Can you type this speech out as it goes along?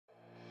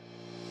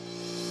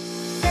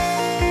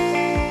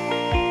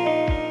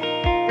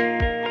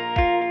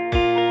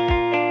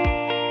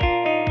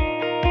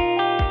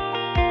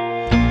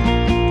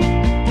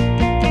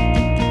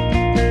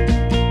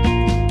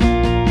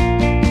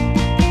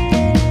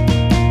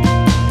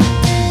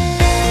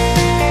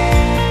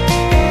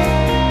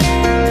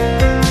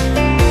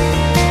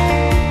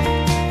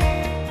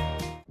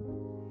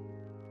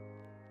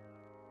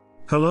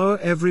Hello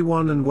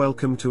everyone and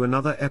welcome to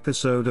another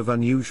episode of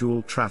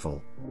Unusual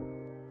Travel.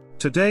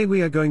 Today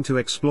we are going to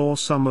explore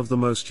some of the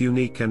most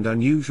unique and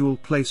unusual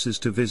places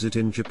to visit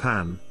in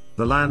Japan,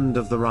 the land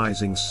of the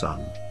rising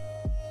sun.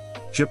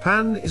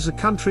 Japan is a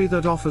country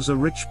that offers a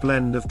rich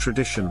blend of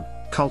tradition,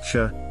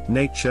 culture,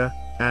 nature,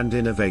 and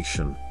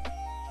innovation.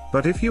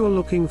 But if you are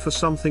looking for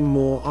something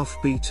more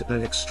offbeat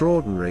and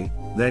extraordinary,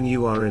 then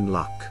you are in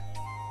luck.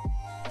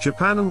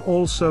 Japan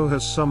also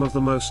has some of the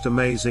most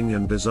amazing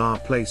and bizarre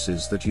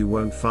places that you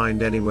won't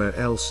find anywhere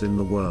else in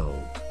the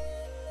world.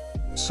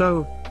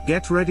 So,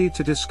 get ready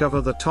to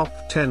discover the top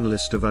 10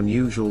 list of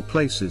unusual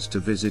places to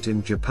visit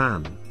in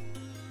Japan.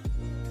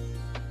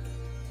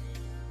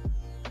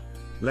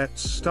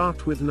 Let's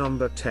start with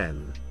number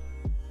 10.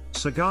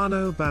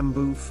 Sagano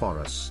Bamboo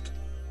Forest.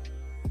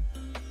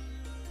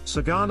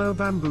 Sagano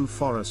Bamboo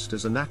Forest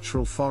is a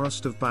natural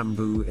forest of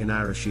bamboo in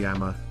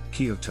Arashiyama,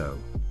 Kyoto.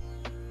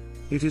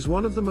 It is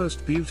one of the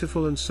most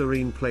beautiful and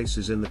serene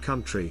places in the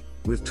country,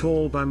 with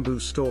tall bamboo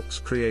stalks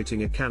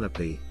creating a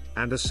canopy,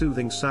 and a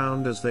soothing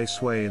sound as they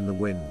sway in the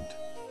wind.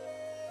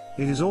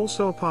 It is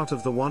also a part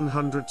of the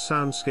 100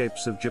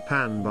 Soundscapes of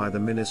Japan by the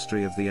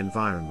Ministry of the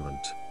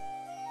Environment.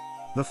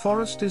 The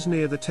forest is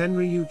near the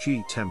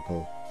Tenryuji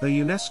Temple, a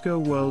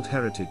UNESCO World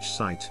Heritage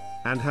Site,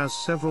 and has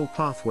several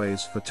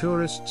pathways for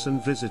tourists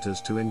and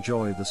visitors to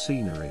enjoy the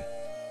scenery.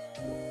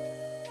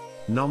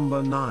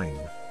 Number 9.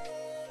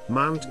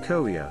 Mount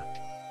Koya.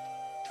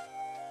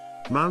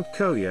 Mount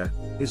Koya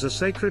is a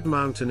sacred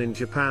mountain in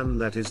Japan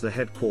that is the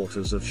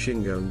headquarters of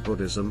Shingon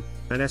Buddhism,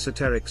 an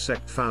esoteric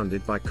sect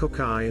founded by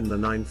Kukai in the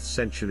 9th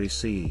century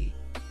CE.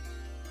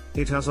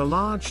 It has a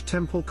large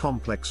temple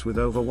complex with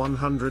over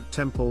 100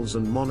 temples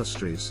and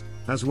monasteries,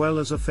 as well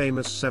as a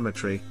famous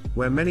cemetery,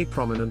 where many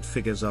prominent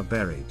figures are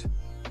buried.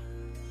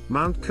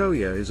 Mount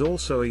Koya is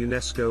also a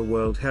UNESCO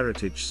World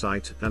Heritage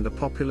Site and a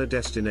popular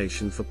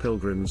destination for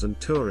pilgrims and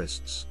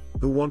tourists,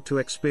 who want to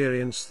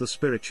experience the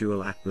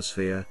spiritual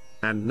atmosphere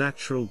and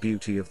natural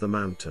beauty of the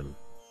mountain.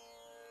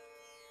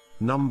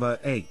 Number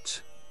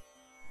 8.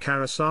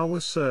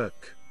 Karasawa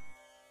Cirque.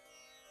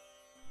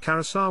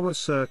 Karasawa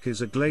Cirque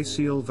is a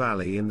glacial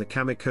valley in the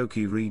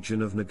Kamikoki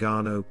region of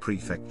Nagano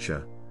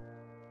Prefecture.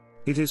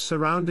 It is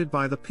surrounded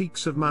by the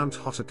peaks of Mount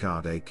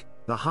Hotakadake,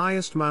 the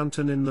highest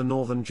mountain in the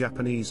northern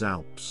Japanese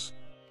Alps.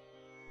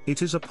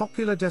 It is a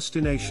popular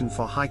destination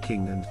for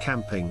hiking and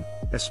camping,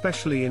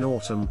 especially in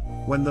autumn,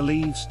 when the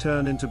leaves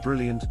turn into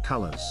brilliant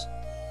colors.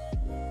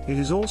 It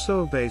is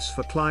also a base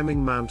for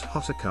climbing Mount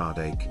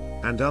Hotakadake,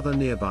 and other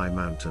nearby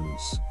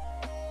mountains.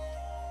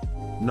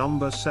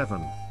 Number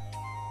 7.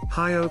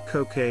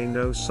 Hyokoke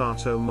no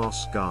Sato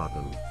Moss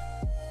Garden.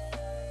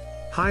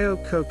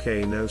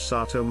 Hyokoke no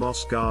Sato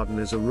Moss Garden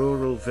is a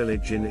rural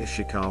village in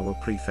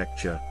Ishikawa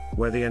Prefecture,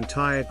 where the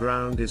entire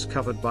ground is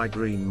covered by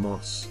green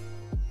moss.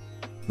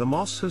 The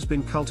moss has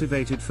been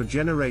cultivated for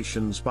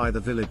generations by the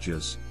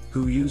villagers,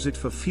 who use it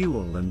for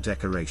fuel and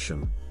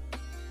decoration.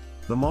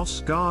 The Moss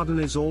Garden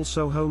is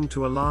also home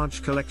to a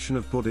large collection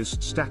of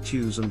Buddhist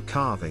statues and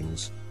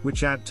carvings,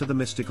 which add to the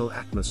mystical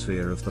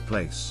atmosphere of the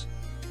place.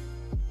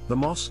 The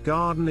Moss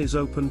Garden is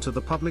open to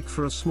the public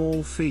for a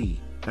small fee,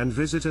 and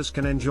visitors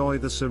can enjoy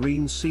the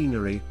serene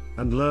scenery,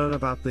 and learn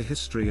about the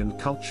history and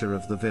culture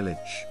of the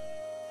village.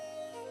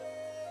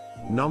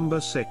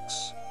 Number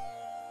 6.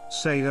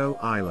 Sado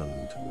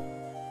Island.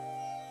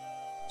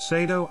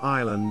 Sado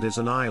Island is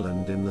an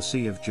island in the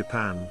Sea of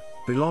Japan,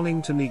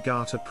 belonging to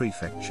Niigata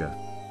Prefecture.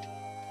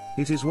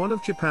 It is one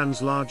of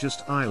Japan's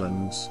largest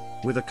islands,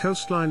 with a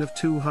coastline of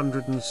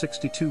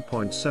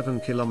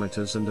 262.7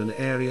 kilometers and an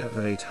area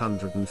of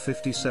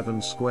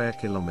 857 square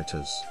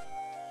kilometers.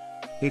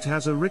 It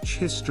has a rich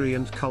history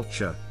and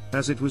culture,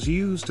 as it was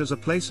used as a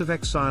place of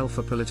exile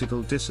for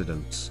political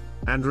dissidents,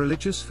 and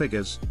religious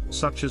figures,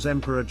 such as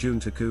Emperor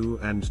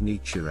Juntoku and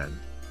Nichiren.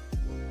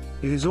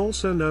 It is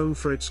also known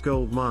for its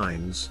gold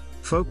mines,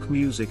 folk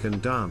music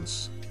and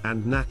dance,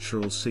 and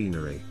natural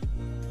scenery.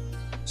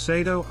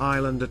 Sado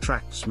Island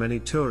attracts many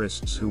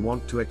tourists who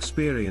want to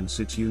experience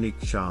its unique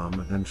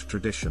charm and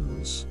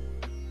traditions.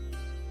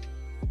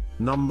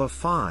 Number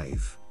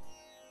 5.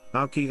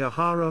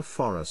 Aokigahara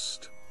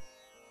Forest.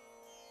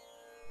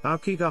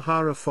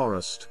 Aokigahara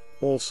Forest,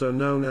 also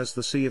known as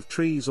the Sea of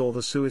Trees or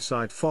the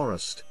Suicide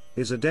Forest,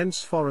 is a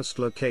dense forest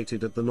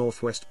located at the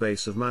northwest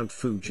base of Mount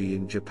Fuji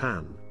in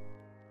Japan.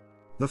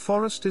 The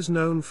forest is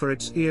known for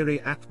its eerie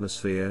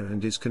atmosphere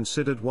and is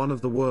considered one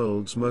of the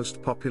world's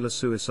most popular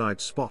suicide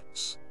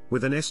spots,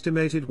 with an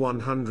estimated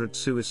 100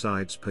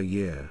 suicides per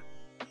year.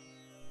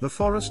 The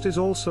forest is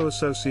also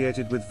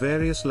associated with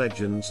various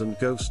legends and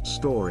ghost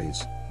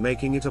stories,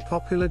 making it a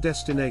popular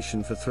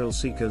destination for thrill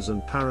seekers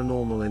and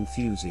paranormal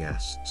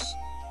enthusiasts.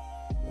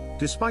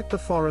 Despite the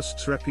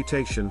forest's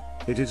reputation,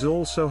 it is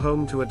also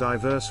home to a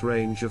diverse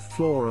range of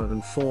flora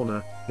and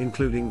fauna,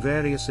 including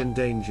various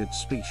endangered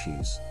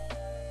species.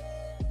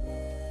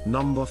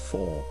 Number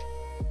 4.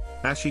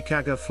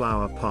 Ashikaga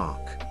Flower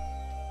Park.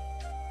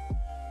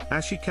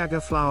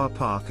 Ashikaga Flower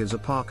Park is a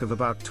park of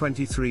about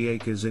 23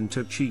 acres in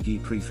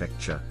Tochigi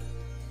Prefecture.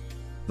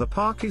 The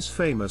park is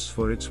famous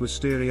for its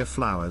wisteria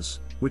flowers,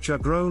 which are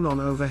grown on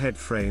overhead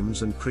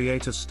frames and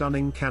create a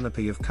stunning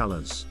canopy of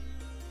colors.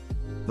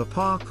 The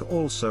park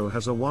also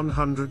has a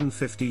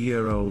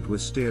 150-year-old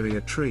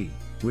wisteria tree,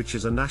 which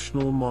is a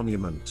national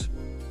monument.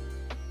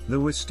 The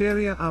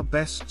wisteria are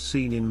best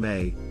seen in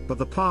May, but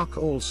the park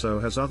also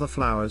has other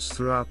flowers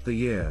throughout the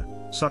year,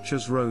 such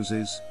as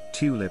roses,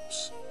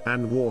 tulips,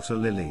 and water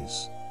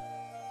lilies.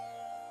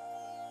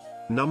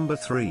 Number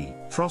 3.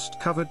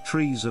 Frost-covered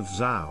trees of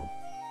Zhao.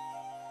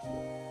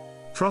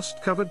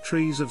 Frost-covered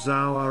trees of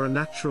Zhao are a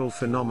natural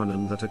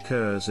phenomenon that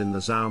occurs in the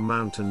Zhao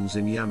Mountains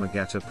in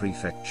Yamagata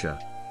Prefecture.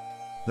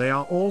 They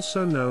are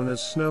also known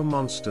as snow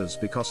monsters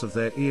because of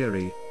their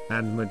eerie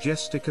and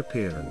majestic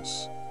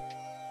appearance.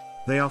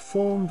 They are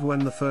formed when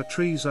the fir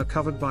trees are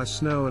covered by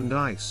snow and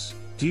ice,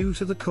 due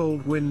to the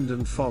cold wind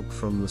and fog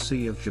from the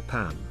Sea of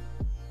Japan.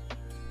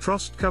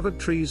 Frost-covered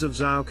trees of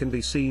Zhao can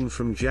be seen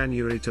from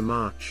January to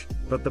March,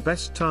 but the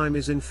best time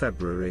is in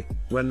February,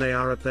 when they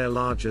are at their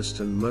largest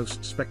and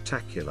most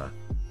spectacular.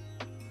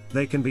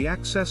 They can be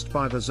accessed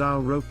by the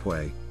Zhao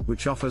Ropeway,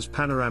 which offers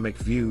panoramic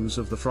views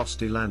of the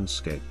frosty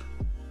landscape.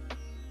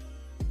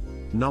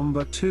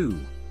 Number 2.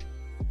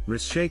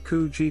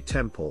 Risshakuji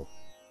Temple.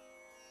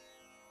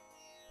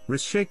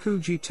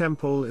 Risshakuji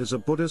Temple is a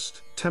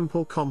Buddhist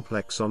temple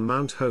complex on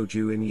Mount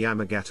Hoju in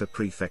Yamagata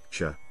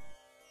Prefecture.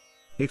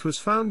 It was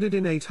founded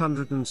in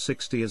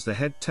 860 as the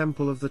head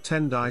temple of the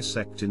Tendai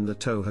sect in the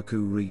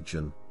Tohoku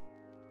region.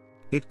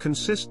 It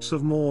consists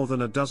of more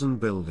than a dozen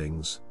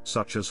buildings,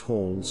 such as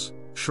halls,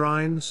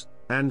 shrines,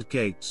 and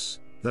gates,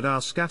 that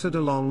are scattered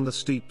along the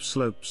steep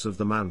slopes of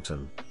the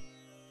mountain.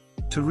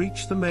 To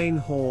reach the main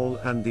hall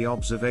and the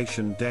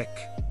observation deck,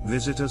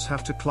 visitors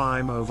have to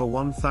climb over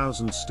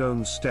 1,000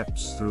 stone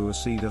steps through a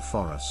cedar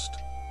forest.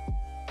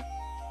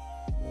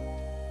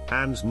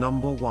 And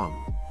number 1.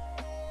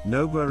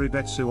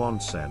 Noburibetsu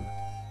Onsen.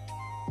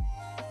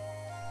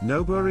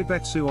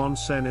 Noburibetsu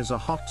Onsen is a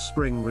hot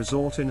spring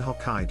resort in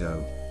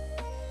Hokkaido.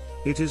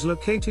 It is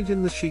located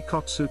in the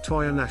Shikotsu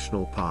Toya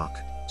National Park,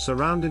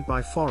 surrounded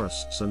by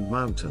forests and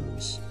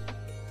mountains.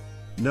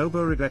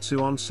 Noburibetsu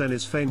Onsen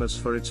is famous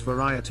for its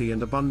variety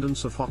and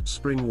abundance of hot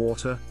spring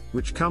water,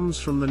 which comes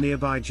from the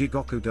nearby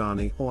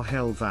Jigokudani or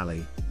Hell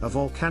Valley, a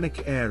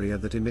volcanic area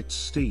that emits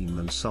steam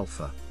and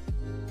sulfur.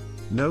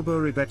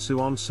 Noburibetsu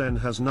Onsen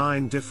has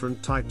 9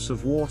 different types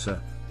of water,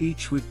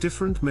 each with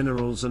different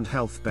minerals and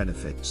health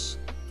benefits.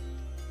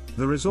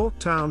 The resort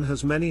town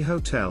has many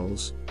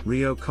hotels,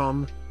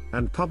 ryokan,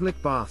 and public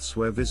baths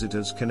where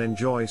visitors can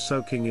enjoy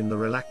soaking in the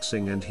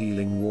relaxing and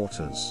healing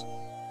waters.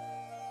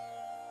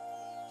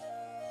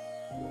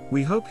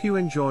 We hope you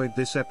enjoyed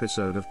this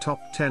episode of Top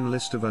 10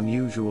 List of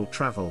Unusual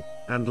Travel,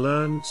 and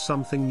learned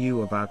something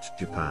new about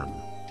Japan.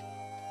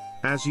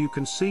 As you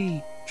can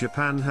see,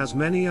 Japan has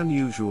many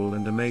unusual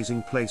and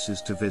amazing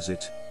places to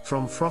visit,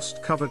 from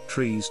frost-covered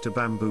trees to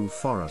bamboo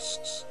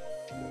forests.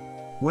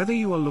 Whether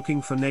you are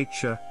looking for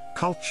nature,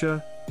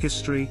 culture,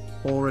 history,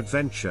 or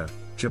adventure,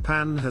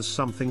 Japan has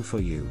something for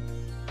you.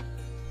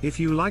 If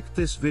you liked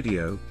this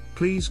video,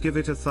 please give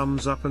it a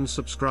thumbs up and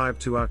subscribe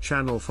to our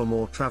channel for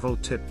more travel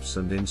tips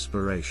and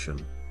inspiration.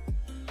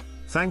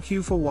 Thank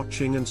you for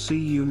watching and see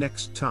you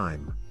next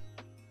time.